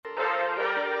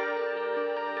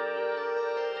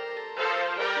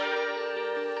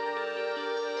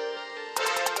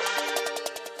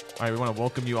All right, we want to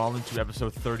welcome you all into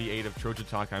episode 38 of Trojan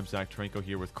Talk. I'm Zach Trenko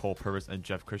here with Cole Purvis and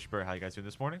Jeff Krishberg. How you guys doing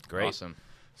this morning? Great. Awesome.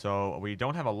 So we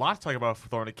don't have a lot to talk about for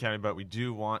Thornton Academy, but we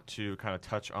do want to kind of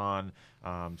touch on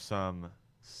some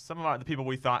of the people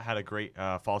we thought had a great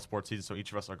fall sports season. So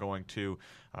each of us are going to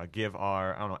give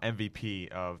our MVP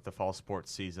of the fall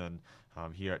sports season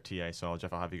here at TA. So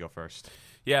Jeff, I'll have you go first.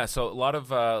 Yeah. So a lot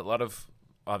of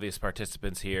obvious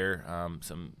participants here.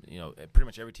 Pretty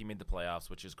much every team made the playoffs,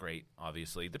 which is great.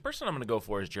 Obviously, the person I'm going to go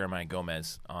for is Jeremiah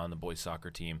Gomez on the boys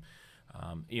soccer team.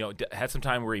 Had some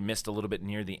time where he missed a little bit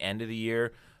near the end of the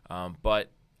year,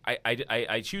 but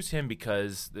I choose him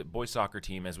because the boys soccer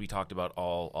team, as we talked about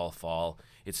all fall,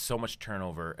 it's so much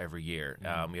turnover every year.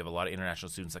 We have a lot of international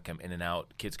students that come in and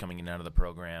out, kids coming in and out of the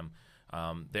program.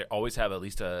 They always have at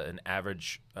least an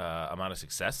average amount of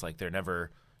success. Like they're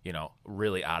never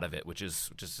really out of it, which is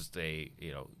just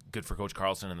good for Coach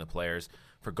Carlson and the players.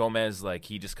 For Gomez, like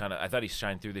he just I thought he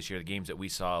shined through this year. The games that we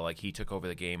saw, like he took over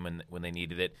the game when they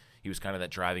needed it. He was kind of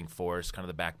that driving force, kind of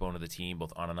the backbone of the team,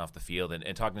 both on and off the field.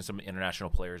 And talking to some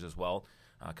international players as well,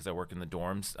 because I work in the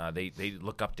dorms, they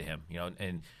look up to him,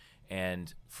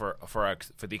 and for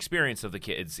the experience of the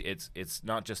kids, it's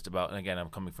not just about. And again, I'm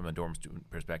coming from a dorm student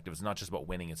perspective. It's not just about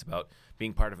winning. It's about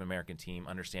being part of an American team,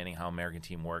 understanding how American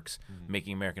team works,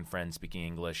 making American friends, speaking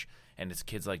English. And it's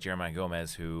kids like Jeremiah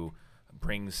Gomez who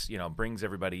brings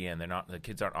everybody in. The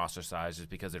kids aren't ostracized just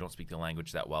because they don't speak the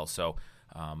language that well. So,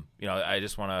 I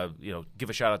just want to give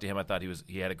a shout out to him. I thought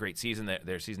he had a great season.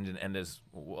 Their season didn't end as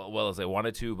well as they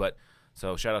wanted to, but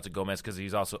so shout out to Gomez because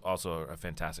he's also a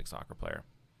fantastic soccer player.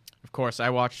 Of course, I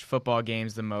watched football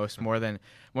games the most, more than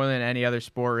any other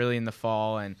sport really in the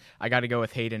fall, and I got to go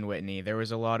with Hayden Whitney. There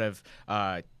was a lot of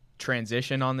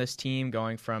transition on this team,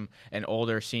 going from an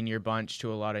older senior bunch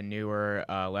to a lot of newer,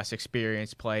 less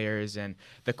experienced players, and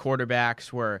the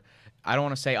quarterbacks were, I don't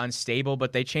want to say unstable,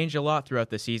 but they changed a lot throughout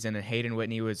the season, and Hayden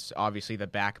Whitney was obviously the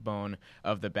backbone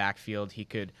of the backfield. He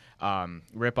could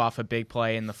rip off a big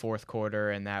play in the fourth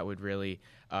quarter, and that would really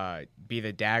be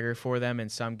the dagger for them in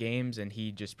some games, and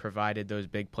he just provided those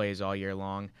big plays all year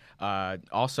long.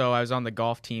 Also, I was on the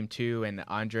golf team too, and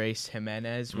Andres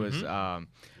Jimenez was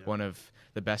one of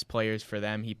the best players for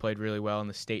them. He played really well in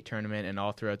the state tournament, and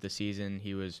all throughout the season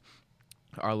he was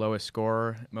our lowest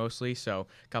scorer mostly, so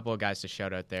a couple of guys to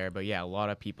shout out there. But yeah, a lot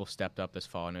of people stepped up this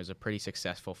fall, and it was a pretty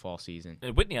successful fall season.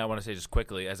 And Whitney, I want to say just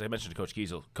quickly, as I mentioned to Coach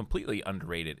Kiesel, completely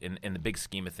underrated in the big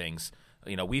scheme of things.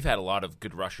 We've had a lot of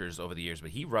good rushers over the years, but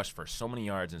he rushed for so many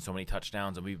yards and so many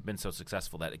touchdowns, and we've been so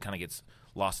successful that it kind of gets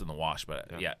lost in the wash.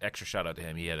 But yeah, extra shout out to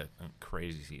him. He had a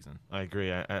crazy season. I agree.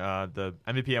 The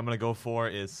MVP I'm going to go for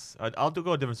is I'll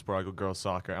go a different sport. I'll go girls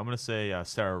soccer. I'm going to say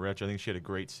Sarah Rich. I think she had a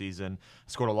great season,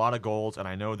 scored a lot of goals, and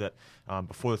I know that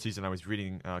before the season I was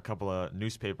reading a couple of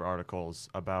newspaper articles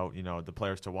about the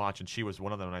players to watch, and she was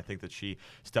one of them. And I think that she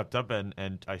stepped up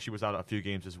and she was out a few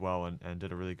games as well and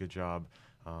did a really good job.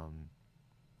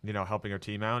 Helping her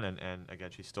team out, and again,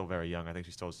 she's still very young. I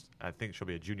think she'll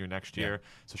be a junior next year,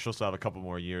 so she'll still have a couple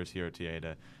more years here at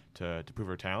TA to prove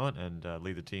her talent and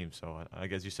lead the team. So I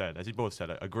guess as you both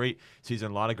said, a great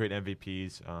season, a lot of great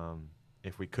MVPs.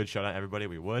 If we could shout out everybody,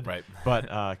 we would. Right. But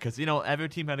because every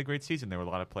team had a great season, there were a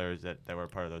lot of players that were a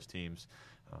part of those teams.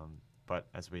 But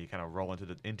as we kind of roll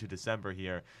into December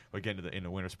here, we're getting in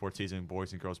the winter sports season,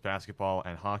 boys and girls basketball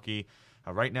and hockey.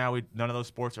 Right now, none of those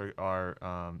sports don't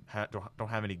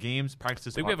have any games.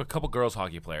 Practices. We have a couple girls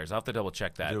hockey players. I'll have to double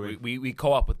check that. Do we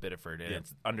co-op with Biddeford, and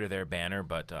it's under their banner.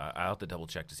 But I'll have to double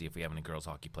check to see if we have any girls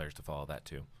hockey players to follow that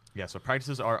too. Yeah, so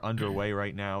practices are underway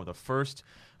right now. The first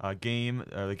the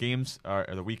games are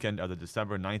the weekend of the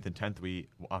December 9th and 10th. We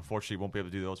unfortunately won't be able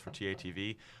to do those for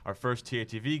TATV. Our first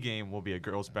TATV game will be a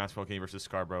girls basketball game versus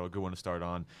Scarborough, a good one to start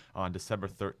on December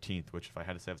 13th, which, if I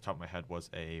had to say off the top of my head, was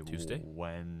a Tuesday?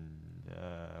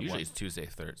 Usually it's Tuesday,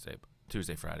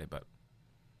 Friday, but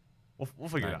we'll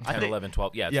figure it out. 10, 11,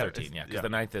 12, it's 13, because the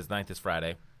 9th is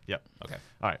Friday. Yep. Okay.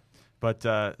 All right. But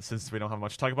since we don't have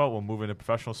much to talk about, we'll move into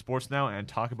professional sports now and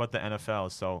talk about the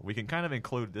NFL. So we can kind of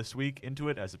include this week into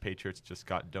it, as the Patriots just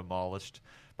got demolished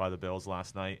by the Bills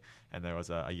last night, and there was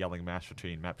a yelling match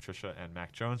between Matt Patricia and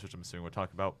Mac Jones, which I'm assuming we'll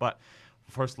talk about. But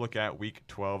first, look at Week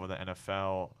 12 of the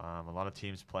NFL. A lot of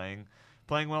teams playing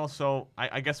well. So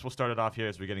I guess we'll start it off here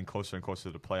as we're getting closer and closer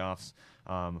to the playoffs.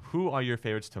 Who are your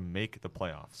favorites to make the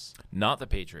playoffs? Not the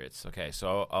Patriots. Okay,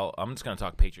 so I'm just going to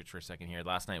talk Patriots for a second here.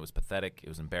 Last night was pathetic. It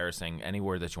was embarrassing. Any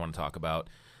word that you want to talk about.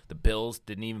 The Bills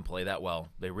didn't even play that well.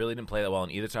 They really didn't play that well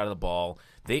on either side of the ball.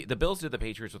 The Bills did the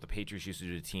Patriots what the Patriots used to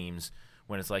do to teams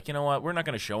when it's like, you know what, we're not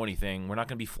going to show anything. We're not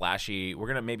going to be flashy. We're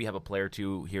going to maybe have a player or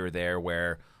two here or there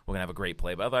where we're going to have a great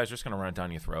play. But otherwise, we're just going to run it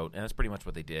down your throat. And that's pretty much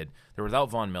what they did. They're without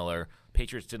Von Miller.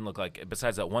 Patriots didn't look like,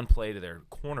 besides that one play to their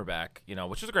cornerback,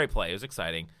 which was a great play. It was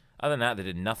exciting. Other than that, they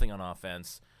did nothing on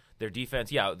offense. Their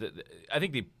defense, I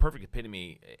think the perfect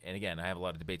epitome, and again, I have a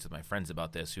lot of debates with my friends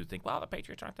about this who think, well, the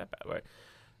Patriots aren't that bad, right?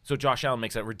 So Josh Allen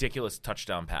makes that ridiculous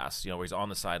touchdown pass, where he's on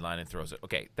the sideline and throws it.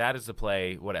 Okay, that is the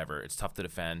play, whatever. It's tough to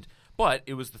defend. But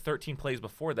it was the 13 plays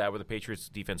before that where the Patriots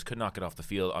defense could not get off the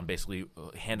field on basically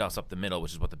handoffs up the middle,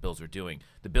 which is what the Bills are doing.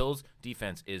 The Bills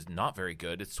defense is not very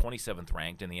good. It's 27th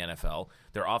ranked in the NFL.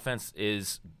 Their offense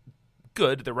is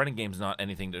good. Their running game's not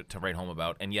anything to write home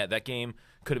about. And yet that game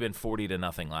could have been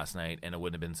 40-0 last night, and it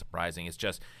wouldn't have been surprising. It's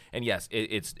just, and yes,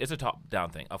 it's a top-down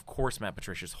thing. Of course, Matt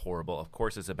Patricia's horrible. Of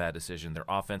course, it's a bad decision. Their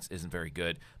offense isn't very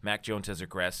good. Mac Jones has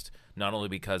regressed, not only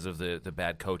because of the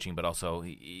bad coaching, but also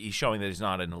he's showing that he's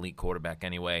not an elite quarterback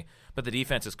anyway. But the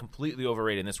defense is completely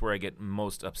overrated, and this is where I get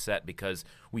most upset because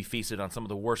we feasted on some of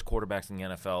the worst quarterbacks in the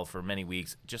NFL for many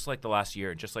weeks, just like the last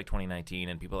year, just like 2019,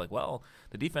 and people are like, well,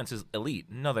 the defense is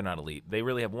elite. No, they're not elite. They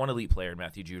really have one elite player,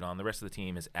 Matthew Judon. The rest of the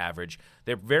team is average.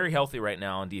 They're very healthy right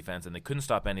now on defense, and they couldn't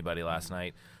stop anybody last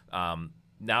night.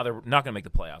 Now they're not going to make the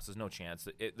playoffs. There's no chance.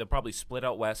 They'll probably split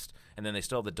out west, and then they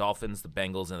still have the Dolphins, the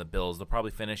Bengals, and the Bills. They'll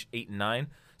probably finish 8-9,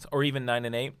 or even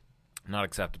 9-8. Not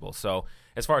acceptable. So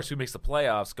as far as who makes the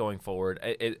playoffs going forward,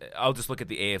 I'll just look at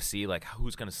the AFC, like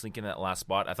who's going to slink in that last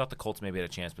spot. I thought the Colts maybe had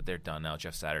a chance, but they're done now.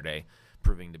 Jeff Saturday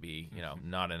proving to be,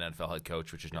 not an NFL head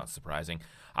coach, which is not surprising.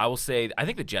 I will say, I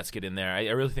think the Jets get in there. I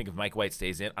really think if Mike White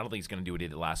stays in, I don't think he's going to do what he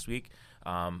did last week.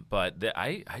 But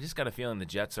I just got a feeling the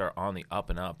Jets are on the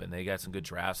up and up, and they got some good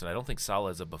drafts. And I don't think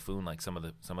Saleh is a buffoon like some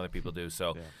other people do.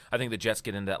 So I think the Jets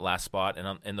get into that last spot.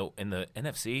 And in the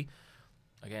NFC,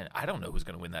 again, I don't know who's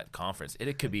going to win that conference.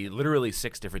 It could be literally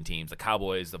 6 different teams: the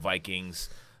Cowboys, the Vikings.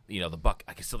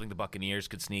 I still think the Buccaneers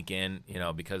could sneak in.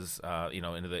 Because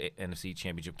into the NFC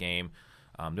Championship game.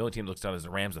 The only team that looks down is the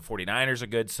Rams. The 49ers are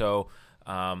good. So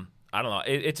I don't know.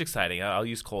 It's exciting. I'll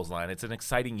use Cole's line. It's an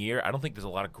exciting year. I don't think there's a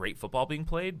lot of great football being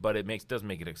played, but it does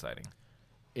make it exciting.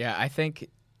 Yeah, I think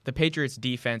the Patriots'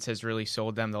 defense has really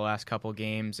sold them the last couple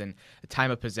games and the time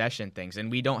of possession things.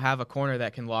 And we don't have a corner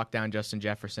that can lock down Justin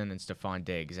Jefferson and Stephon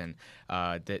Diggs. And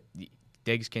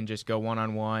Diggs can just go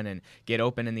one-on-one and get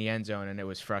open in the end zone, and it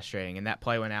was frustrating. And that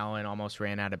play when Allen almost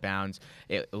ran out of bounds,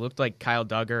 it looked like Kyle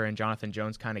Duggar and Jonathan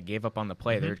Jones kind of gave up on the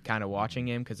play. They're kind of watching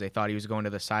him because they thought he was going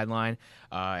to the sideline,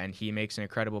 and he makes an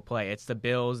incredible play. It's the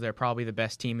Bills. They're probably the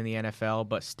best team in the NFL,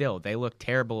 but still, they looked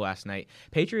terrible last night.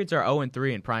 Patriots are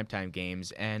 0-3 in primetime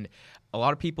games, and a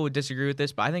lot of people would disagree with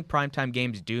this, but I think primetime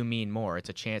games do mean more. It's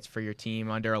a chance for your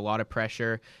team under a lot of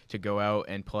pressure to go out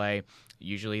and play.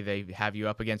 Usually they have you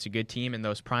up against a good team in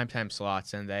those primetime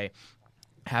slots, and they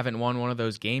haven't won one of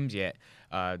those games yet.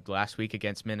 Last week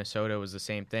against Minnesota was the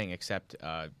same thing, except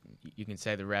you can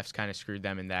say the refs kind of screwed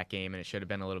them in that game, and it should have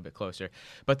been a little bit closer.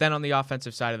 But then on the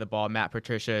offensive side of the ball, Matt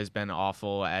Patricia has been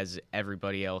awful, as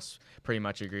everybody else pretty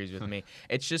much agrees with me.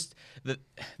 It's just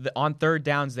on third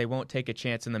downs, they won't take a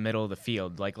chance in the middle of the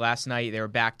field. Like last night, they were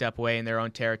backed up way in their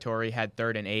own territory, had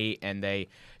 3rd and 8, and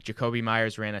Jacoby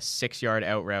Myers ran a 6-yard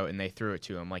out route, and they threw it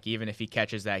to him. Like, even if he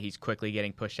catches that, he's quickly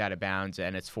getting pushed out of bounds,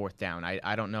 and it's 4th down.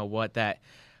 I don't know what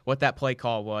that play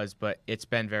call was, but it's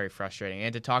been very frustrating.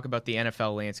 And to talk about the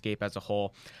NFL landscape as a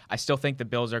whole, I still think the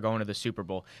Bills are going to the Super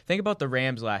Bowl. Think about the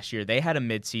Rams last year. They had a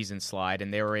midseason slide,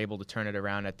 and they were able to turn it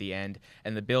around at the end.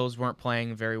 And the Bills weren't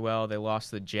playing very well. They lost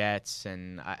the Jets,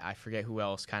 and I forget who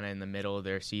else kind of in the middle of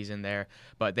their season there.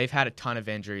 But they've had a ton of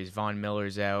injuries. Von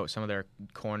Miller's out. Some of their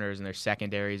corners and their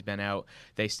secondary has been out.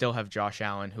 They still have Josh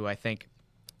Allen, who I think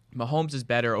Mahomes is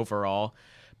better overall.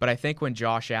 But I think when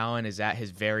Josh Allen is at his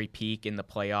very peak in the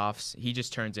playoffs, he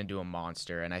just turns into a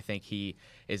monster. And I think he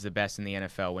is the best in the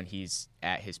NFL when he's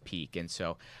at his peak. And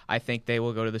so I think they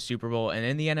will go to the Super Bowl. And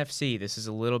in the NFC, this is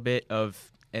a little bit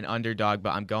of an underdog,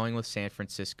 but I'm going with San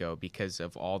Francisco because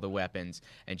of all the weapons.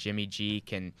 And Jimmy G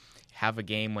can have a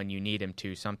game when you need him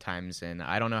to sometimes. And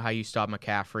I don't know how you stop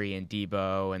McCaffrey and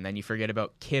Debo, and then you forget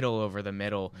about Kittle over the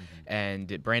middle,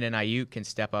 and Brandon Ayuk can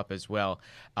step up as well.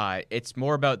 It's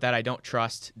more about that I don't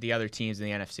trust the other teams in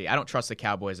the NFC. I don't trust the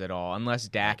Cowboys at all. Unless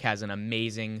Dak has an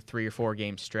amazing 3 or 4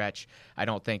 game stretch, I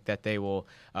don't think that they will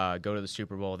go to the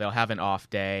Super Bowl. They'll have an off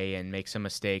day and make some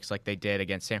mistakes like they did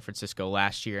against San Francisco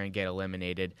last year and get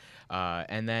eliminated.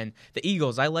 And then the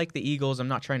Eagles, I like the Eagles. I'm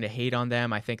not trying to hate on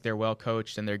them. I think they're well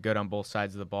coached and they're good on both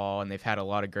sides of the ball, and they've had a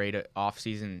lot of great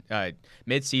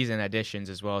mid-season additions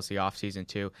as well as the offseason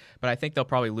too. But I think they'll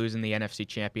probably lose in the NFC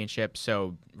Championship.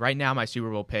 So right now my Super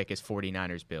Bowl pick is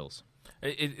 49ers-Bills.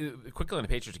 Quickly on the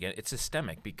Patriots again, it's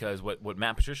systemic because what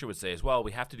Matt Patricia would say is, well,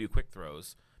 we have to do quick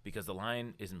throws because the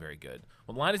line isn't very good.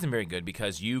 Well, the line isn't very good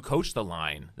because you coach the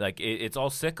line. Like it's all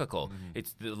cyclical. Mm-hmm.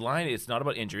 It's the line. It's not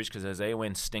about injuries because Isaiah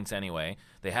Wynn stinks anyway.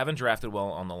 They haven't drafted well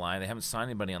on the line. They haven't signed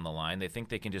anybody on the line. They think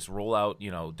they can just roll out.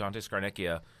 Dante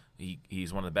Scarnecchia.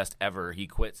 He's one of the best ever. He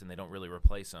quits and they don't really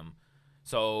replace him.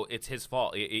 So it's his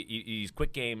fault. He's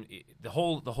quick game. The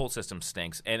whole system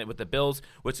stinks. And with the Bills,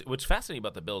 what's fascinating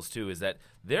about the Bills too is that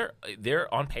they're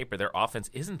on paper their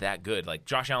offense isn't that good. Like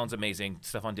Josh Allen's amazing,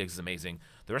 Stephon Diggs is amazing.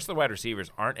 The rest of the wide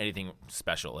receivers aren't anything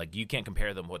special. Like you can't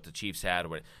compare them to what the Chiefs had,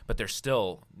 but they're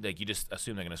still like you just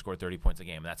assume they're going to score 30 points a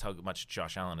game. That's how much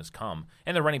Josh Allen has come.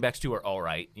 And the running backs too are all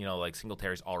right. Like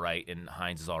Singletary's all right and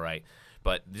Hines is all right.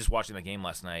 But just watching the game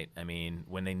last night, I mean,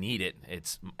 when they need it,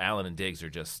 it's Allen and Diggs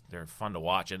they're fun to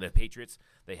watch. And the Patriots,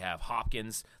 they have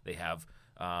Hopkins, they have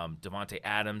Devontae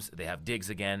Adams, they have Diggs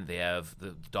again, they have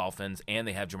the Dolphins, and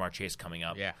they have Jamar Chase coming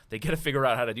up. Yeah. They got to figure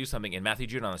out how to do something. And Matthew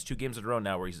Judon has 2 games in a row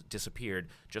now where he's disappeared.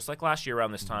 Just like last year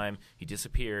around this time, he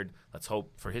disappeared. Let's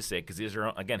hope for his sake because he's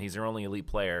their only elite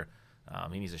player.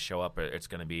 He needs to show up or it's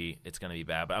going to be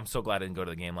bad. But I'm so glad I didn't go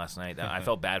to the game last night. I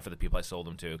felt bad for the people I sold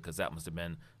him to because that must have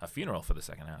been a funeral for the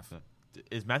second half.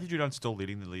 Is Matthew Judon still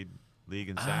leading the league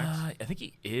in sacks? I think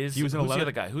he is. He was an Who's 11. the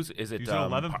other guy? Is it? He was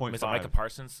an 11.5. Is it Micah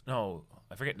Parsons? No,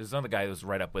 I forget. There's another guy that was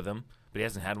right up with him, but he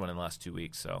hasn't had one in the last 2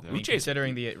 weeks. So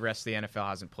considering the rest of the NFL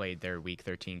hasn't played their Week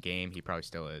 13 game, he probably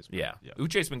still is. Yeah.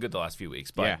 Uche's been good the last few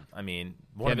weeks, but I mean,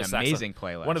 one of his amazing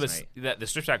play last night. The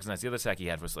strip sack was nice. The other sack he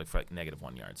had was like for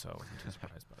 -1 yard. So I'm too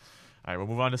surprised. All right, we'll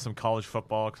move on to some college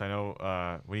football because I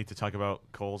know we need to talk about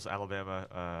Cole's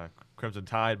Alabama Crimson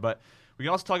Tide, but we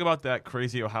can also talk about that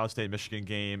crazy Ohio State-Michigan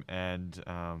game and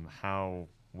how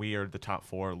weird the top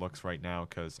 4 looks right now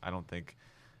because I don't think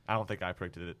I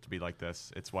predicted it to be like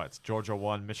this. It's Georgia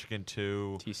 1, Michigan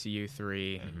 2, TCU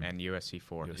 3, and USC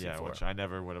 4. Which I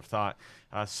never would have thought.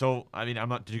 So I mean,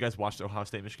 Did you guys watch the Ohio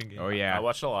State-Michigan game? Oh yeah, I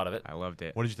watched a lot of it. I loved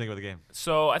it. What did you think of the game?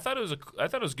 So I thought it was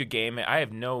a good game. I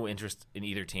have no interest in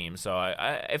either team. So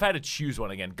if I had to choose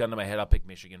one again, gun to my head, I'll pick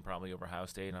Michigan probably over Ohio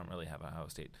State. I don't really have Ohio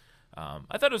State.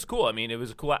 I thought it was cool. I mean, it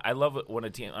was cool. I love it when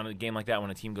on a game like that when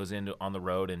a team goes in on the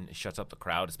road and shuts up the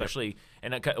crowd, especially.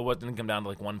 And it didn't come down to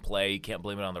like one play. You can't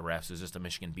blame it on the refs. It was just a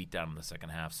Michigan beatdown in the second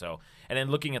half. So, and then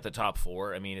looking at the top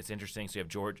 4, I mean, it's interesting. So you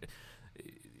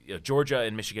have Georgia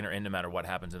and Michigan are in no matter what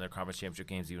happens in their conference championship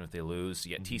games, even if they lose.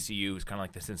 You get TCU is kind of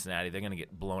like the Cincinnati. They're going to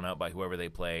get blown out by whoever they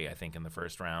play, I think, in the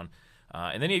first round.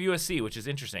 And then you have USC, which is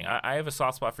interesting. I have a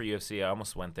soft spot for USC. I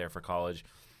almost went there for college.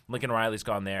 Lincoln Riley's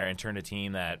gone there and turned a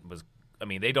team that was, I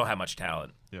mean, they don't have much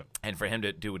talent. Yeah. And for him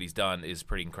to do what he's done is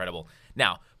pretty incredible.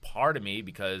 Now, part of me,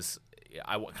 because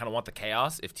I kind of want the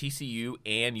chaos, if TCU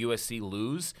and USC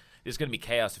lose, there's going to be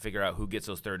chaos to figure out who gets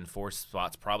those 3rd and 4th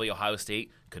spots. Probably Ohio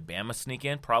State. Could Bama sneak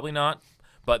in? Probably not.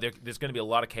 But there's going to be a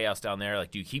lot of chaos down there.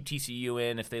 Like, do you keep TCU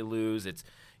in if they lose? It's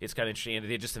kind of interesting.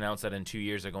 They just announced that in 2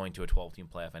 years they're going to a 12-team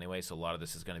playoff anyway, so a lot of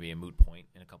this is going to be a moot point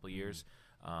in a couple of years.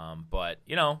 But,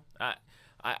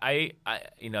 I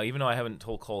even though I haven't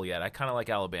told Cole yet, I kind of like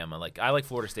Alabama. Like I like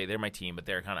Florida State; they're my team, but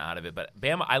they're kind of out of it. But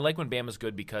Bama, I like when Bama's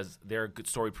good because they're a good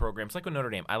story program. It's like with Notre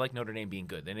Dame. I like Notre Dame being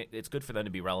good. Then it's good for them to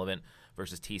be relevant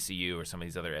versus TCU or some of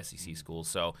these other SEC schools.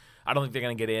 So I don't think they're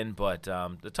going to get in, but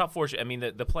the top 4. I mean,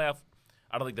 the playoff.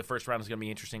 I don't think the first round is going to be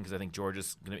interesting because I think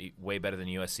Georgia's going to be way better than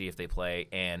USC if they play,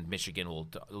 and Michigan will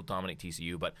dominate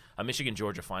TCU. But a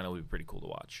Michigan-Georgia final would be pretty cool to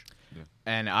watch. Yeah.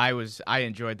 And I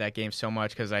enjoyed that game so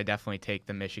much because I definitely take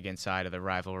the Michigan side of the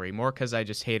rivalry, more because I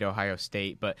just hate Ohio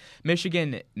State. But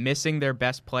Michigan missing their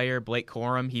best player, Blake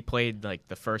Corum, he played like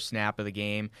the first snap of the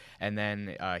game, and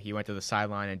then he went to the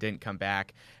sideline and didn't come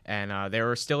back. And they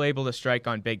were still able to strike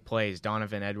on big plays.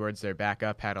 Donovan Edwards, their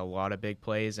backup, had a lot of big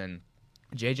plays, and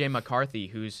J.J. McCarthy,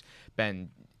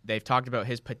 they've talked about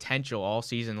his potential all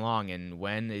season long, and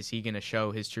when is he going to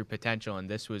show his true potential? And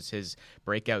this was his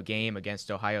breakout game against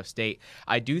Ohio State.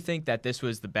 I do think that this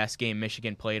was the best game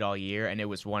Michigan played all year, and it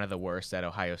was one of the worst that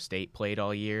Ohio State played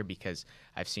all year because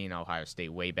I've seen Ohio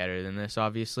State way better than this,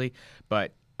 obviously.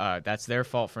 But that's their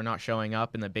fault for not showing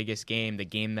up in the biggest game, the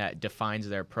game that defines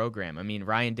their program. I mean,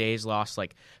 Ryan Day's lost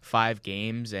like 5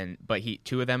 games, but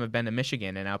 2 of them have been to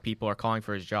Michigan, and now people are calling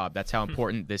for his job. That's how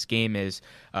important this game is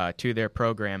to their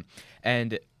program.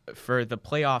 And for the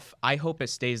playoff, I hope it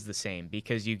stays the same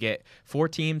because you get 4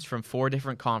 teams from 4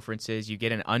 different conferences. You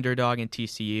get an underdog in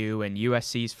TCU, and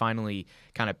USC's finally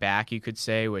kind of back, you could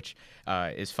say, which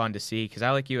is fun to see because I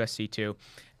like USC too.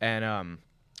 And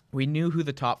we knew who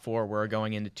the top 4 were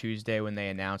going into Tuesday when they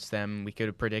announced them. We could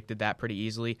have predicted that pretty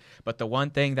easily. But the one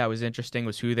thing that was interesting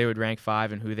was who they would rank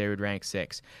 5 and who they would rank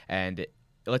 6. And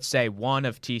let's say one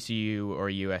of TCU or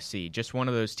USC, just one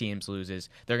of those teams loses,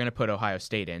 they're going to put Ohio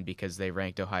State in because they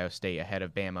ranked Ohio State ahead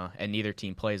of Bama, and neither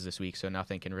team plays this week, so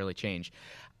nothing can really change.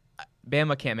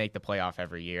 Bama can't make the playoff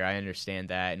every year. I understand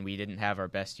that, and we didn't have our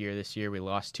best year this year. We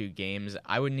lost 2 games.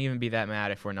 I wouldn't even be that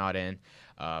mad if we're not in.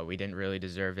 We didn't really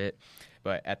deserve it.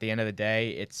 But at the end of the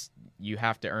day, you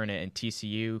have to earn it, and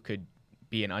TCU could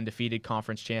be an undefeated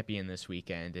conference champion this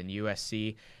weekend. And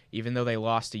USC, even though they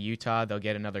lost to Utah, they'll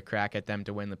get another crack at them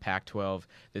to win the Pac-12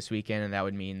 this weekend, and that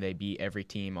would mean they beat every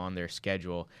team on their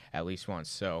schedule at least once.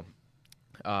 So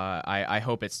I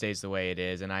hope it stays the way it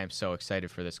is, and I am so excited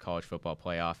for this college football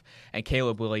playoff. And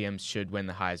Caleb Williams should win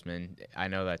the Heisman. I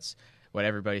know that's what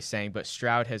everybody's saying, but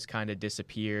Stroud has kind of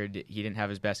disappeared. He didn't have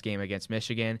his best game against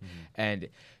Michigan. And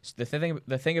the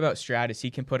thing about Stroud is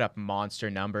he can put up monster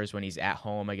numbers when he's at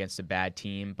home against a bad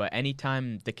team, but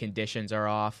anytime the conditions are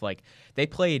off, like they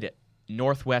played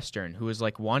Northwestern, who was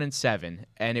like 1-7,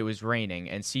 and it was raining,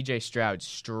 and CJ Stroud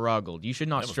struggled. You should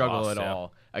not struggle at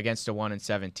all against a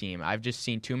 1-7 team. I've just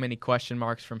seen too many question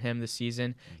marks from him this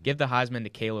season. Give the Heisman to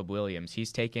Caleb Williams.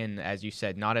 He's taken, as you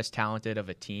said, not as talented of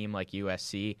a team like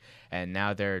USC, and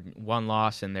now they're 1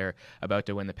 loss, and they're about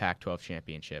to win the Pac-12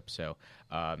 championship. So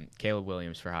Caleb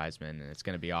Williams for Heisman, and it's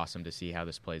going to be awesome to see how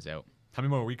this plays out. How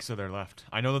many more weeks are there left?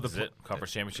 I know that the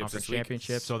conference championships this Conference week?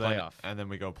 championships, so then, playoff. and then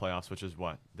we go playoffs, which is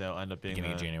what they'll end up being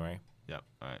Beginning of January. Yep.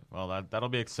 All right. Well, that'll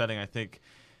be exciting. I think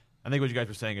what you guys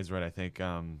were saying is right. I think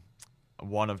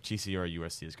one of TCU or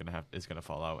USC is gonna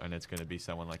fall out, and it's gonna be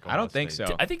someone like Ohio I don't think State.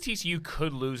 so. I think TCU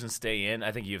could lose and stay in.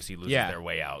 I think UFC loses their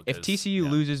way out. If TCU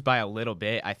loses by a little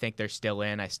bit, I think they're still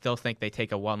in. I still think they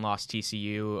take a 1-loss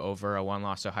TCU over a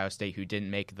 1-loss Ohio State who didn't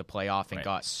make the playoff and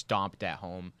got stomped at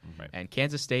home. Right. And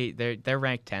Kansas State, they're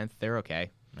ranked 10th. They're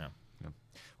okay. Yeah.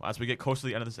 Well, as we get close to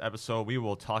the end of this episode, we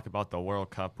will talk about the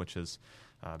World Cup, which has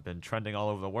been trending all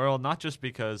over the world, not just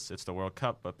because it's the World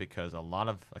Cup, but because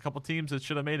a couple teams that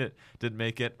should have made it didn't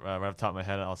make it. Right off the top of my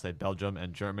head, I'll say Belgium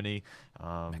and Germany.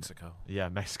 Mexico. Yeah,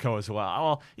 Mexico as well.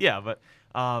 Well, yeah, but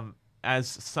as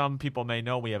some people may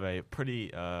know, we have a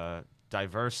pretty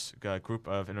diverse group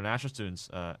of international students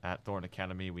at Thornton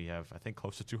Academy. We have, I think,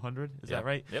 close to 200. Is that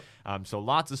right? Yep. So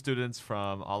lots of students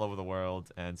from all over the world,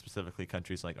 and specifically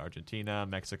countries like Argentina,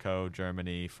 Mexico,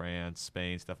 Germany, France,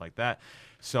 Spain, stuff like that.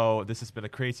 So this has been a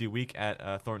crazy week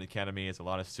at Thornton Academy, as a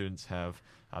lot of students have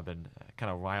been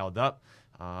kind of riled up.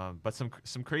 But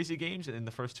some crazy games in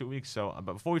the first 2 weeks. So,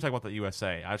 but before we talk about the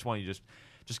USA, I just want you to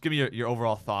just give me your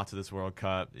overall thoughts of this World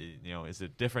Cup. Is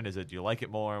it different? Do you like it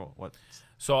more? What?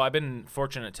 So I've been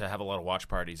fortunate to have a lot of watch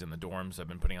parties in the dorms. I've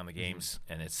been putting on the games,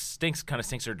 and it kind of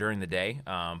stinks during the day,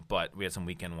 but we had some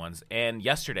weekend ones. And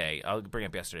yesterday, I'll bring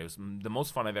up yesterday, it was the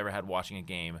most fun I've ever had watching a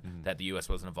game that the U.S.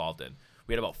 wasn't involved in.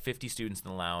 We had about 50 students in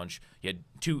the lounge. You had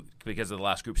 2, because of the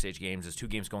last group stage games, there's 2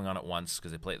 games going on at once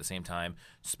because they play at the same time.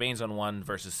 Spain's on one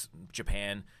versus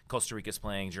Japan. Costa Rica's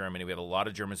playing Germany. We have a lot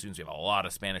of German students. We have a lot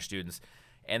of Spanish students.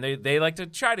 And they like to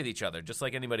chat at each other, just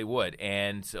like anybody would.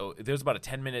 And so there was about a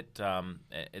 10-minute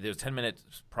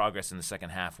progress in the second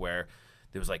half where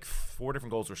there was like 4 different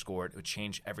goals were scored. It would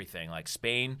change everything. Like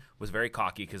Spain was very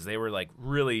cocky because they were like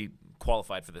really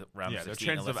qualified for the round of 16.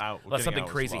 Their chances unless something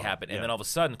crazy well. happened. And then all of a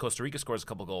sudden, Costa Rica scores a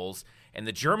couple goals. And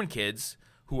the German kids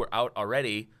who were out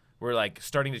already were like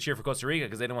starting to cheer for Costa Rica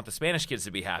because they didn't want the Spanish kids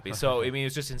to be happy. So, I mean, it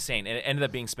was just insane. And it ended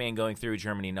up being Spain going through,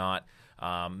 Germany not.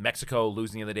 Mexico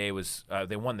losing the other day was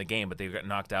they won the game, but they got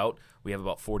knocked out. We have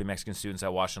about 40 Mexican students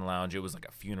at Washington Lounge. It was like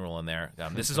a funeral in there.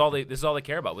 This is all they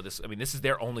care about with this. I mean, this is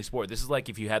their only sport. This is like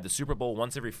if you had the Super Bowl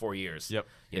once every 4 years. Yep.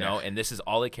 You know, and this is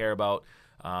all they care about.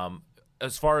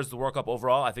 As far as the World Cup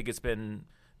overall, I think it's been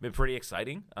pretty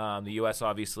exciting. The U.S.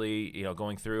 obviously,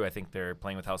 going through. I think they're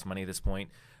playing with house money at this point.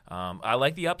 I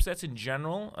like the upsets in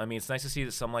general. I mean, it's nice to see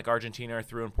that some like Argentina are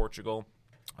through in Portugal.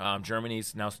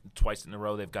 Germany's now twice in a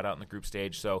row they've got out in the group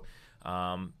stage. So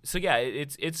yeah,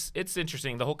 it's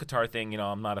interesting. The whole Qatar thing,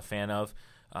 I'm not a fan of.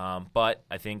 But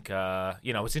I think,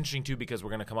 it's interesting, too, because we're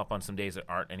going to come up on some days that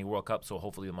aren't any World Cup, so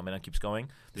hopefully the momentum keeps going.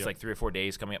 There's like 3 or 4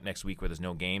 days coming up next week where there's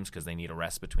no games because they need a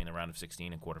rest between the round of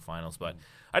 16 and quarterfinals. But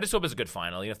I just hope it's a good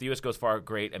final. If the U.S. goes far,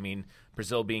 great. I mean,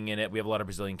 Brazil being in it, we have a lot of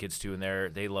Brazilian kids, too, and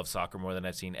they love soccer more than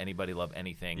I've seen anybody love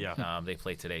anything. Yeah. They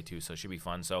play today, too, so it should be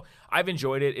fun. So I've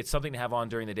enjoyed it. It's something to have on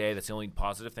during the day. That's the only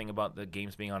positive thing about the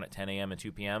games being on at 10 a.m. and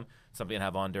 2 p.m., something to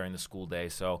have on during the school day.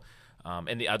 So,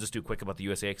 I'll just do quick about the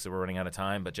USA because we're running out of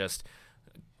time, but just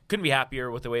couldn't be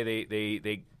happier with the way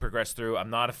they progressed through.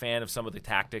 I'm not a fan of some of the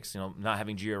tactics. Not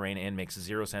having Gio Reyna in makes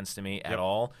 0 sense to me at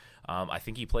all. I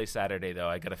think he plays Saturday, though.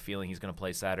 I got a feeling he's going to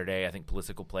play Saturday. I think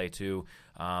Pulisic will play, too.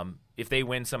 If they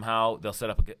win somehow, they'll set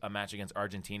up a match against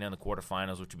Argentina in the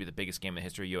quarterfinals, which would be the biggest game in the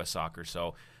history of U.S. soccer.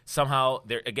 So somehow,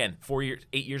 they're again, 8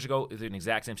 years ago, they're in the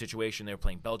exact same situation. They were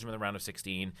playing Belgium in the round of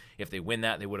 16. If they win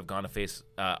that, they would have gone to face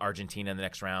Argentina in the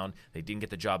next round. They didn't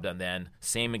get the job done then.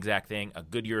 Same exact thing. A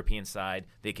good European side.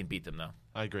 They can beat them, though.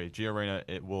 I agree. Gio Reyna,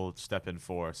 it will step in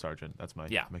for Sargent. That's my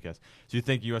guess. Do you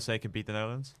think USA can beat the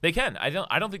Netherlands? They can. I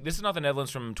don't think this is not the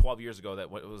Netherlands from 12 years ago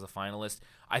that was a finalist.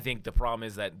 I think the problem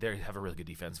is that they have a really good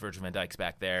defense. Virgil van Dijk's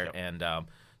back there, and so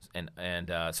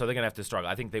they're gonna have to struggle.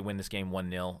 I think they win this game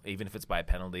 1-0, even if it's by a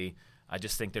penalty. I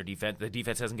just think the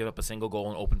defense hasn't given up a single goal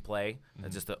in open play.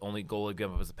 That's just the only goal they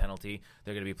give up is a penalty.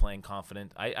 They're going to be playing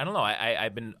confident. I don't know.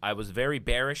 I was very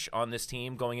bearish on this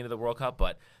team going into the World Cup,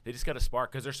 but they just got a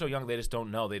spark because they're so young. They just don't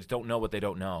know. They just don't know what they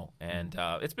don't know, and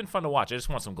it's been fun to watch. I just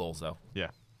want some goals though. Yeah.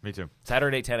 Me too.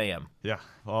 Saturday, 10 a.m. Yeah.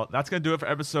 Well, that's going to do it for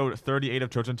episode 38 of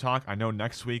Trojan Talk. I know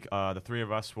next week the three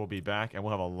of us will be back, and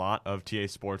we'll have a lot of TA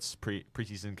Sports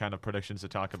preseason kind of predictions to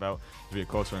talk about as we get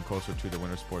closer and closer to the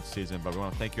winter sports season. But we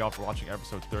want to thank you all for watching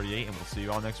episode 38, and we'll see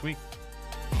you all next week.